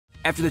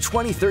After the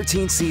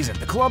 2013 season,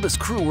 the Columbus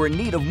Crew were in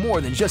need of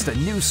more than just a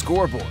new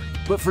scoreboard.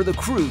 But for the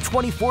Crew,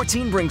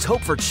 2014 brings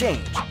hope for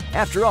change.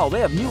 After all, they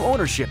have new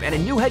ownership and a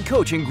new head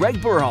coach in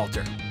Gregg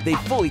Berhalter. They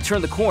fully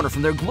turned the corner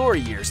from their glory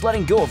years,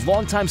 letting go of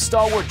longtime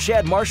stalwart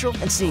Chad Marshall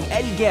and seeing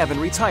Eddie Gavin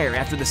retire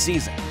after the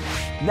season.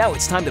 Now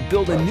it's time to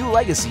build a new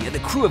legacy, and the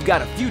Crew have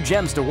got a few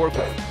gems to work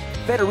with.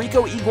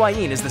 Federico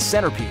Higuain is the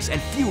centerpiece,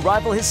 and few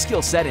rival his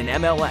skill set in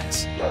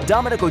MLS.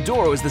 Dominic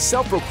Oduro is the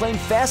self-proclaimed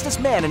fastest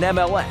man in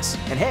MLS,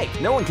 and hey,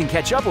 no one can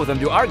catch up with him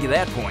to argue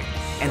that point.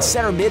 And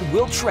center mid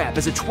Will Trapp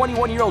is a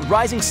 21-year-old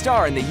rising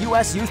star in the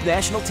U.S. Youth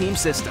National Team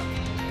system.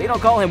 They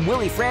don't call him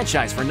Willie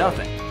Franchise for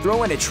nothing.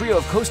 Throw in a trio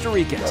of Costa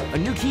Ricans, a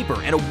new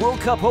keeper, and a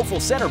World Cup hopeful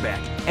center back,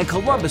 and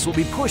Columbus will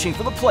be pushing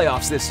for the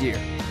playoffs this year.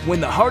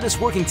 When the hardest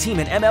working team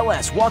in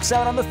MLS walks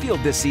out on the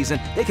field this season,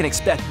 they can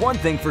expect one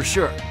thing for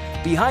sure.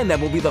 Behind them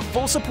will be the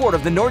full support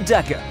of the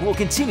Nordeca, who will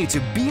continue to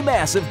be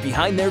massive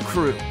behind their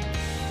Crew.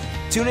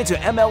 Tune into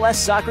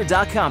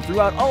MLSsoccer.com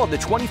throughout all of the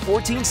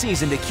 2014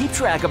 season to keep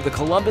track of the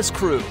Columbus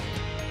Crew.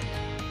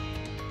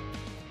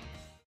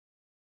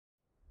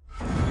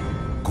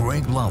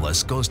 Greg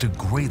Lawless goes to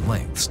great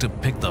lengths to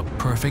pick the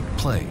perfect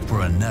play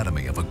for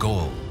anatomy of a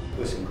goal.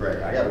 Listen,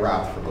 Greg, I got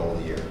robbed for goal of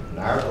the year.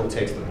 Naruto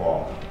takes the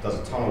ball, does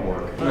a ton of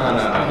work.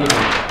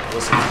 No.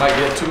 Listen, you might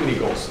get too many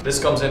goals. This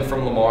comes in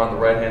from Lamar on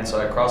the right-hand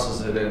side,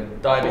 crosses it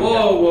in, diving.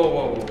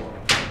 Whoa.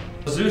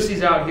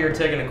 Zusi's out here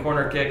taking a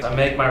corner kick. I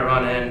make my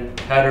run in,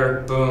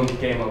 header, boom,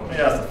 game over. Let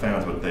me ask the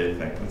fans what they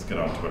think. Let's get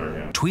on Twitter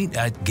here. Tweet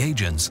at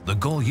Gagins the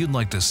goal you'd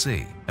like to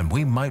see, and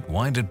we might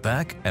wind it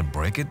back and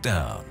break it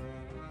down.